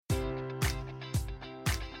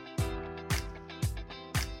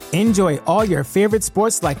Enjoy all your favorite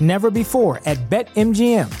sports like never before at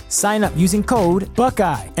BetMGM. Sign up using code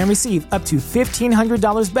Buckeye and receive up to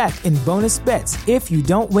 $1,500 back in bonus bets if you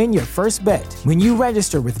don't win your first bet. When you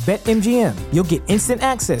register with BetMGM, you'll get instant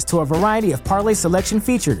access to a variety of parlay selection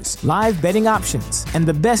features, live betting options, and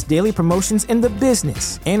the best daily promotions in the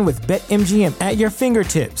business. And with BetMGM at your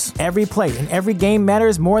fingertips, every play and every game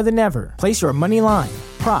matters more than ever. Place your money line,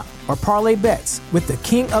 prop, or parlay bets with the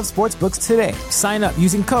king of sportsbooks today. Sign up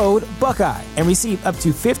using code Buckeye and receive up to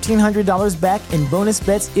 $1,500 back in bonus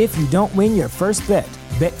bets if you don't win your first bet.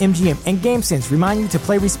 BetMGM and GameSense remind you to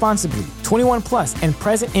play responsibly. 21 plus and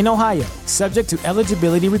present in Ohio, subject to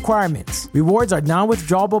eligibility requirements. Rewards are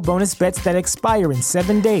non-withdrawable bonus bets that expire in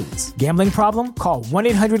 7 days. Gambling problem? Call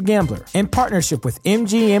 1-800-GAMBLER. In partnership with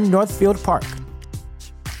MGM Northfield Park.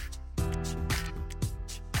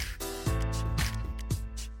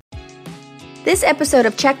 This episode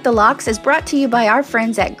of Check the Locks is brought to you by our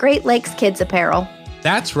friends at Great Lakes Kids Apparel.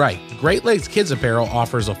 That's right. Great Lakes Kids Apparel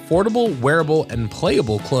offers affordable, wearable, and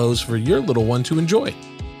playable clothes for your little one to enjoy.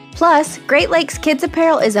 Plus, Great Lakes Kids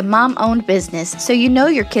Apparel is a mom-owned business, so you know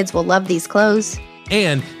your kids will love these clothes.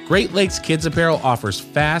 And Great Lakes Kids Apparel offers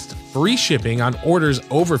fast, free shipping on orders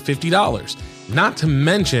over $50, not to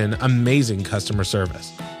mention amazing customer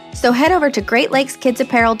service. So head over to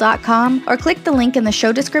GreatLakesKidsApparel.com or click the link in the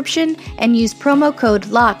show description and use promo code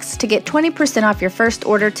LOCKS to get 20% off your first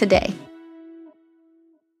order today.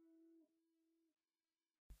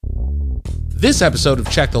 This episode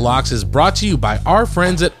of Check the Locks is brought to you by our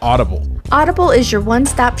friends at Audible. Audible is your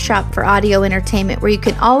one-stop shop for audio entertainment where you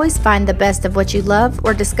can always find the best of what you love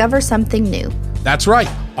or discover something new. That's right.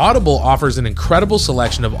 Audible offers an incredible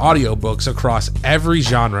selection of audiobooks across every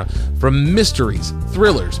genre, from mysteries,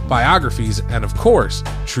 thrillers, biographies, and of course,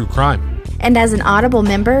 true crime. And as an Audible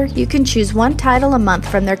member, you can choose one title a month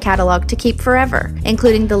from their catalog to keep forever,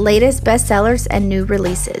 including the latest bestsellers and new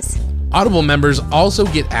releases. Audible members also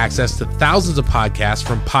get access to thousands of podcasts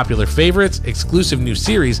from popular favorites, exclusive new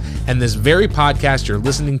series, and this very podcast you're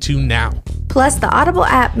listening to now. Plus, the Audible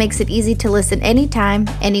app makes it easy to listen anytime,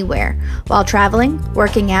 anywhere. While traveling,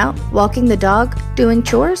 working out, walking the dog, doing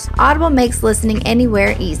chores, Audible makes listening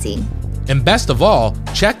anywhere easy. And best of all,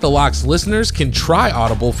 Check the Locks listeners can try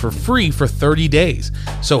Audible for free for 30 days.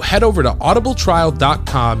 So head over to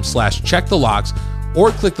audibletrial.com/checkthelocks or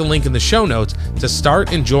click the link in the show notes to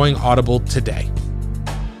start enjoying Audible today.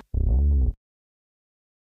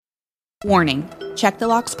 Warning. Check the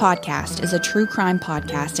Locks podcast is a true crime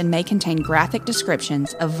podcast and may contain graphic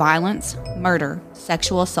descriptions of violence, murder,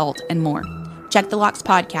 sexual assault, and more. Check the Locks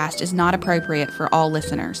podcast is not appropriate for all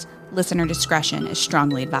listeners. Listener discretion is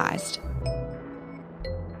strongly advised.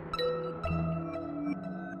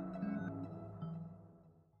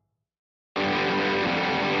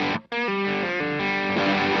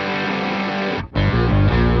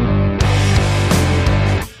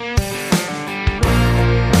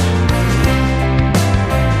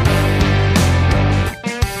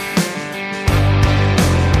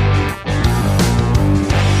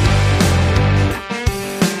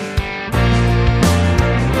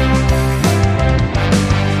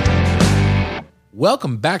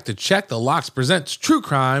 Welcome back to Check the Locks presents True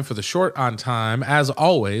Crime for the short on time. As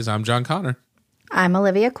always, I'm John Connor. I'm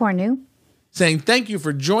Olivia Cornu. Saying thank you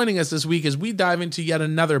for joining us this week as we dive into yet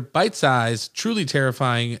another bite-sized, truly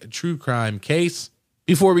terrifying true crime case.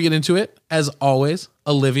 Before we get into it, as always,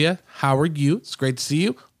 Olivia, how are you? It's great to see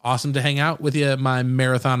you. Awesome to hang out with you, my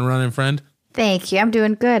marathon running friend. Thank you. I'm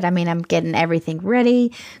doing good. I'm getting everything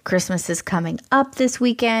ready. Christmas is coming up this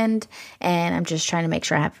weekend, and I'm just trying to make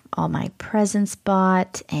sure I have all my presents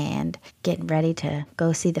bought and getting ready to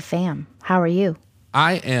go see the fam. How are you?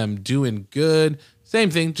 I am doing good.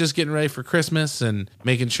 Same thing, just getting ready for Christmas and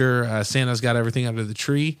making sure Santa's got everything under the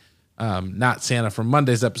tree. Not Santa from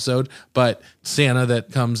Monday's episode, but Santa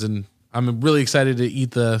that comes, and I'm really excited to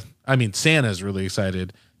eat Santa's really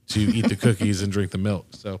excited to eat the cookies and drink the milk.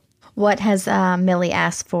 So. What has Millie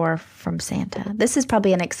asked for from Santa? This is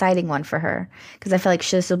probably an exciting one for her because I feel like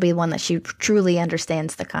this will be one that she truly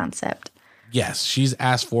understands the concept. Yes, she's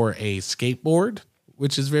asked for a skateboard,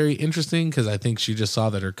 which is very interesting because I think she just saw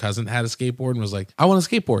that her cousin had a skateboard and was like, I want a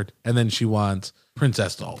skateboard. And then she wants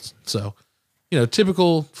princess dolls. So,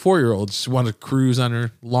 typical 4-year-olds want to cruise on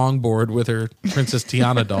her longboard with her Princess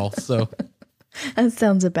Tiana doll. So that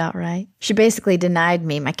sounds about right. She basically denied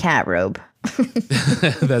me my cat robe.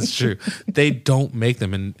 That's true. They don't make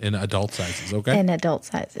them in adult sizes, okay? In adult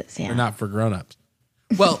sizes, yeah. They're not for grown-ups.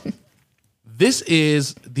 Well, this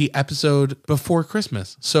is the episode before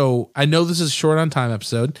Christmas. So I know this is a short on time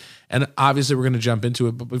episode, and obviously we're going to jump into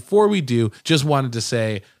it. But before we do, just wanted to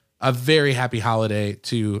say a very happy holiday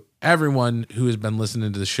to everyone who has been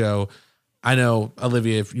listening to the show. I know,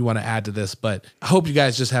 Olivia, if you want to add to this, but I hope you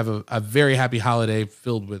guys just have a very happy holiday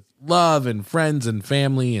filled with love and friends and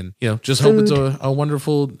family, and just hope it's a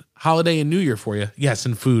wonderful holiday and New Year for you. Yes,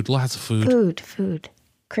 and food, lots of food. Food.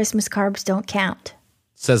 Christmas carbs don't count,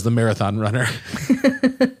 says the marathon runner.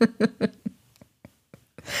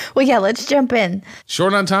 Well, yeah, let's jump in.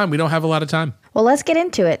 Short on time. We don't have a lot of time. Well, let's get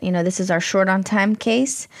into it. This is our short on time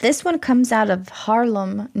case. This one comes out of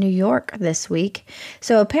Harlem, New York this week.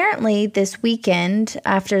 So apparently this weekend,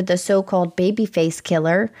 after the so-called babyface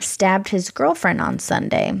killer stabbed his girlfriend on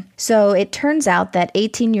Sunday. So it turns out that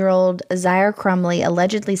 18-year-old Zaire Crumley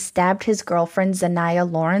allegedly stabbed his girlfriend, Zanaya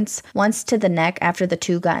Lawrence, once to the neck after the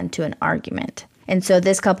two got into an argument. And so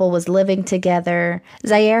this couple was living together.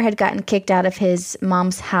 Zaire had gotten kicked out of his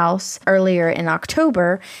mom's house earlier in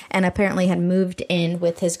October and apparently had moved in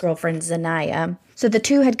with his girlfriend Zanaya. So the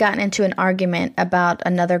two had gotten into an argument about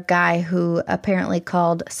another guy who apparently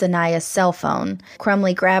called Sanaya's cell phone.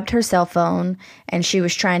 Crumley grabbed her cell phone and she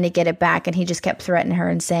was trying to get it back, and he just kept threatening her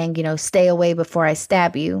and saying, stay away before I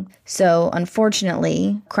stab you. So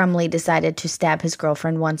unfortunately, Crumley decided to stab his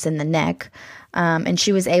girlfriend once in the neck. And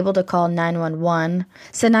she was able to call 911.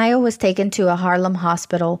 Sanaya was taken to a Harlem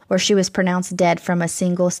hospital where she was pronounced dead from a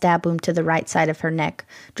single stab wound to the right side of her neck,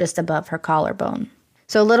 just above her collarbone.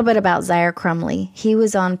 So a little bit about Zaire Crumley. He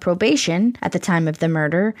was on probation at the time of the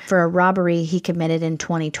murder for a robbery he committed in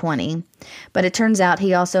 2020. But it turns out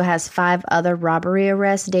he also has 5 other robbery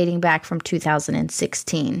arrests dating back from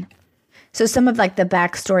 2016. So some of the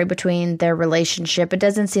backstory between their relationship, it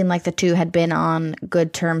doesn't seem like the two had been on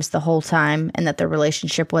good terms the whole time and that their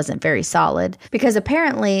relationship wasn't very solid. Because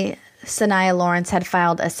apparently Sanaya Lawrence had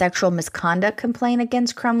filed a sexual misconduct complaint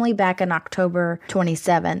against Crumley back in October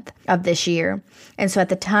 27th of this year. And so at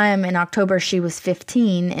the time in October, she was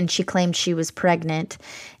 15 and she claimed she was pregnant.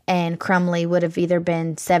 And Crumley would have either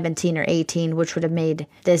been 17 or 18, which would have made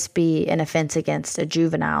this be an offense against a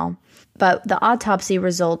juvenile. But the autopsy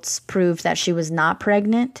results proved that she was not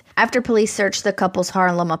pregnant. After police searched the couple's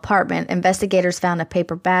Harlem apartment, investigators found a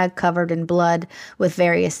paper bag covered in blood with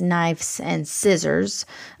various knives and scissors.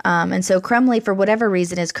 And so Crumley, for whatever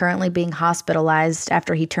reason, is currently being hospitalized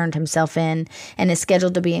after he turned himself in and is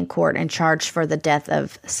scheduled to be in court and charged for the death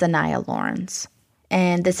of Sanaya Lawrence.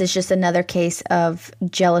 And this is just another case of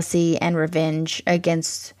jealousy and revenge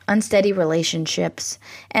against unsteady relationships.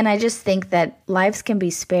 And I just think that lives can be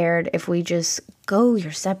spared if we just go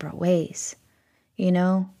your separate ways.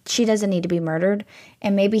 She doesn't need to be murdered.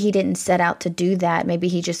 And maybe he didn't set out to do that. Maybe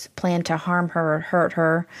he just planned to harm her or hurt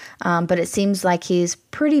her. But it seems like he's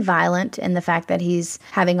pretty violent in the fact that he's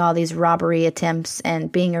having all these robbery attempts and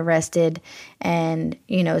being arrested and,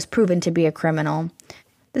 is proven to be a criminal.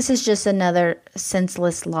 This is just another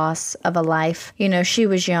senseless loss of a life. She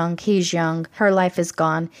was young, he's young, her life is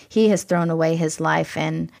gone. He has thrown away his life.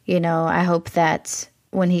 And, I hope that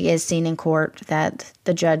when he is seen in court, that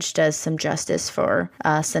the judge does some justice for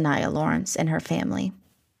Sanaya Lawrence and her family.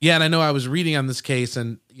 Yeah, and I know I was reading on this case,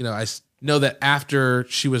 and, I know that after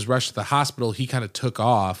she was rushed to the hospital, he kind of took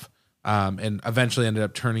off and eventually ended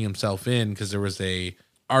up turning himself in because there was a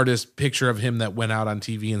artist picture of him that went out on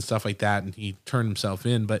TV and stuff like that, and he turned himself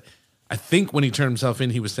in. But I think when he turned himself in,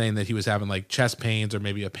 he was saying that he was having chest pains or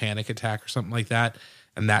maybe a panic attack or something like that,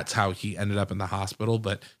 and that's how he ended up in the hospital.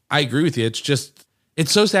 But I agree with you.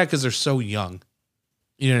 It's so sad because they're so young.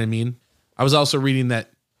 You know what I mean? I was also reading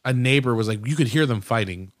that a neighbor was you could hear them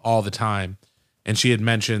fighting all the time. And she had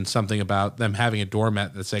mentioned something about them having a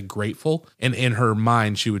doormat that said grateful. And in her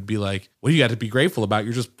mind, she would be like, what do you got to be grateful about?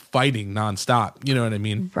 You're just fighting nonstop. You know what I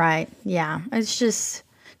mean? Right. Yeah. It's just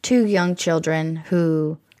 2 young children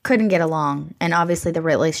who couldn't get along. And obviously the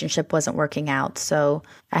relationship wasn't working out. So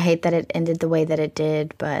I hate that it ended the way that it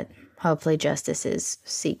did, but hopefully justice is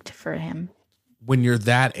sought for him. When you're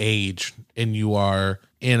that age and you are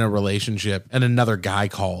in a relationship and another guy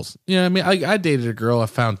calls, I mean, I dated a girl, I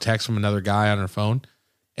found text from another guy on her phone,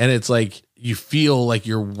 and it's you feel like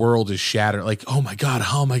your world is shattered. Oh my God,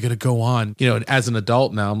 how am I going to go on? And as an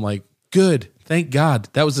adult now, I'm like, good. Thank God.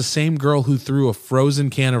 That was the same girl who threw a frozen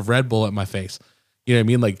can of Red Bull at my face. You know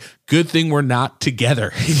what I mean? Good thing we're not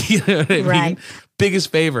together. You know what I mean?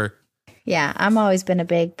 Biggest favor. Yeah, I'm always been a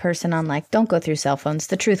big person on don't go through cell phones.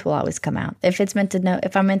 The truth will always come out. If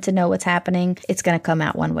I'm meant to know what's happening, it's going to come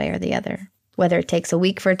out one way or the other. Whether it takes a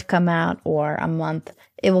week for it to come out or a month,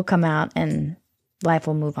 it will come out and life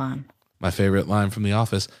will move on. My favorite line from The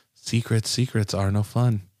Office, secrets are no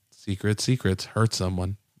fun. Secrets hurt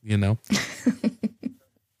someone,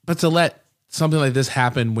 But to let something like this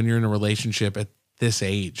happen when you're in a relationship at this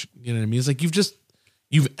age, you know what I mean? It's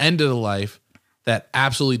you've ended a life that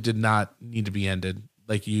absolutely did not need to be ended.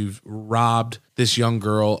 Like, you've robbed this young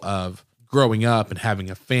girl of growing up and having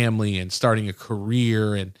a family and starting a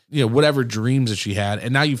career and, whatever dreams that she had.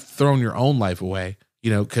 And now you've thrown your own life away,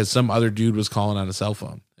 because some other dude was calling on a cell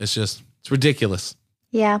phone. It's ridiculous.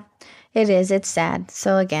 Yeah, it is. It's sad.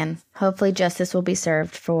 So again, hopefully justice will be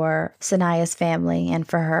served for Sanaya's family and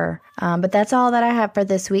for her. But that's all that I have for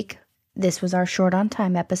this week. This was our short on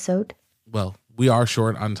time episode. Well, we are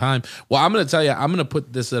short on time. Well, I'm going to tell you, I'm going to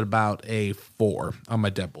put this at about a 4 on my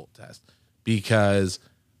deadbolt test, because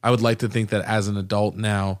I would like to think that as an adult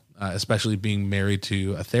now, especially being married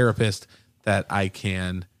to a therapist, that I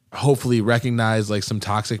can hopefully recognize like some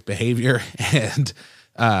toxic behavior and,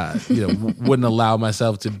 wouldn't allow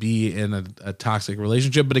myself to be in a toxic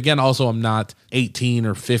relationship. But again, also I'm not 18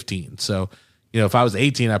 or 15. So, if I was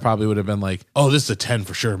 18, I probably would have been like, oh, this is a 10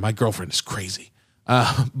 for sure. My girlfriend is crazy.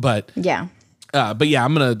 But yeah, I'm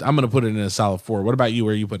going to put it in a solid 4. What about you?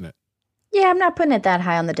 Where are you putting it? Yeah, I'm not putting it that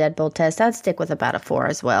high on the deadbolt test. I'd stick with about a 4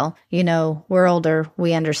 as well. We're older.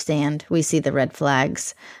 We understand. We see the red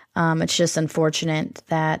flags. It's just unfortunate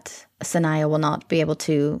that Sanaya will not be able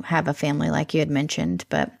to have a family like you had mentioned.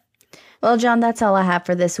 But, well, John, that's all I have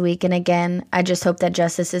for this week. And again, I just hope that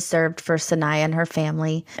justice is served for Sanaya and her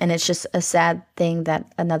family. And it's just a sad thing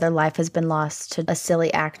that another life has been lost to a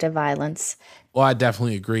silly act of violence. Well, I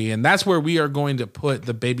definitely agree. And that's where we are going to put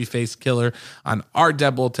the babyface killer on our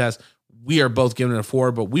deadbolt test. We are both giving it a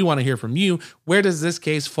 4, but we want to hear from you. Where does this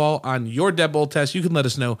case fall on your deadbolt test? You can let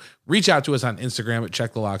us know. Reach out to us on Instagram at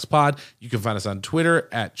Check the Locks Pod. You can find us on Twitter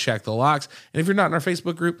at Check the Locks. And if you're not in our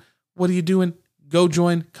Facebook group, what are you doing? Go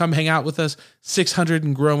join, come hang out with us. 600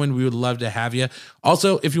 and growing. We would love to have you.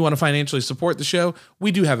 Also, if you want to financially support the show,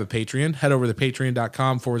 we do have a Patreon. Head over to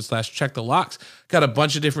patreon.com/Check the Locks. Got a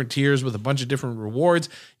bunch of different tiers with a bunch of different rewards.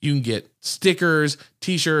 You can get stickers,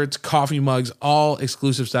 t-shirts, coffee mugs, all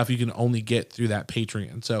exclusive stuff you can only get through that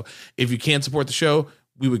Patreon. So if you can't support the show,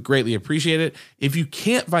 we would greatly appreciate it. If you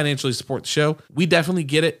can't financially support the show, we definitely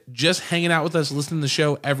get it. Just hanging out with us, listening to the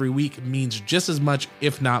show every week means just as much,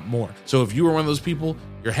 if not more. So if you are one of those people,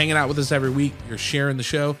 you're hanging out with us every week, you're sharing the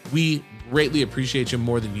show, we greatly appreciate you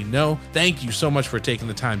more than you know. Thank you so much for taking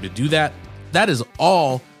the time to do that. That is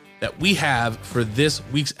all that we have for this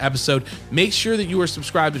week's episode. Make sure that you are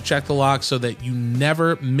subscribed to Check the Locks so that you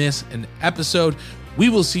never miss an episode. We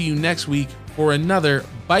will see you next week for another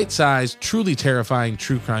bite-sized, truly terrifying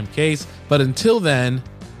true crime case. But until then,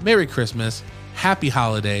 Merry Christmas, Happy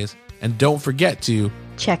Holidays, and don't forget to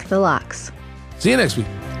check the locks. See you next week.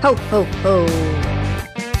 Ho, ho, ho.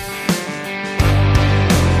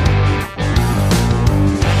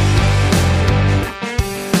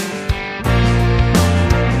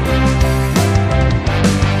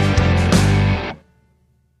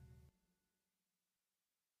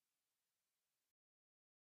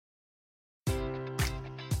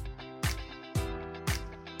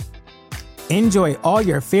 Enjoy all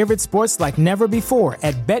your favorite sports like never before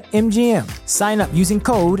at BetMGM. Sign up using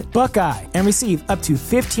code Buckeye and receive up to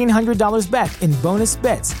 $1,500 back in bonus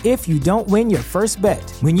bets if you don't win your first bet.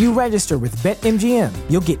 When you register with BetMGM,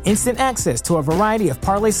 you'll get instant access to a variety of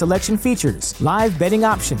parlay selection features, live betting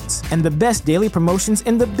options, and the best daily promotions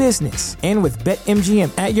in the business. And with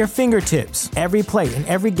BetMGM at your fingertips, every play and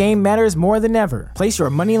every game matters more than ever. Place your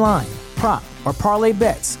money line, prop, or parlay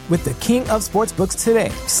bets with the king of sportsbooks today.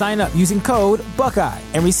 Sign up using code Buckeye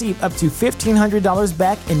and receive up to $1,500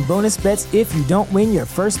 back in bonus bets if you don't win your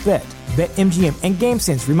first bet. BetMGM and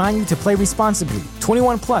GameSense remind you to play responsibly.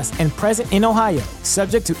 21 plus and present in Ohio,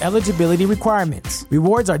 subject to eligibility requirements.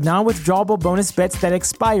 Rewards are non-withdrawable bonus bets that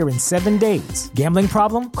expire in 7 days. Gambling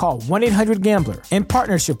problem? Call 1-800-GAMBLER in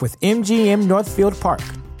partnership with MGM Northfield Park.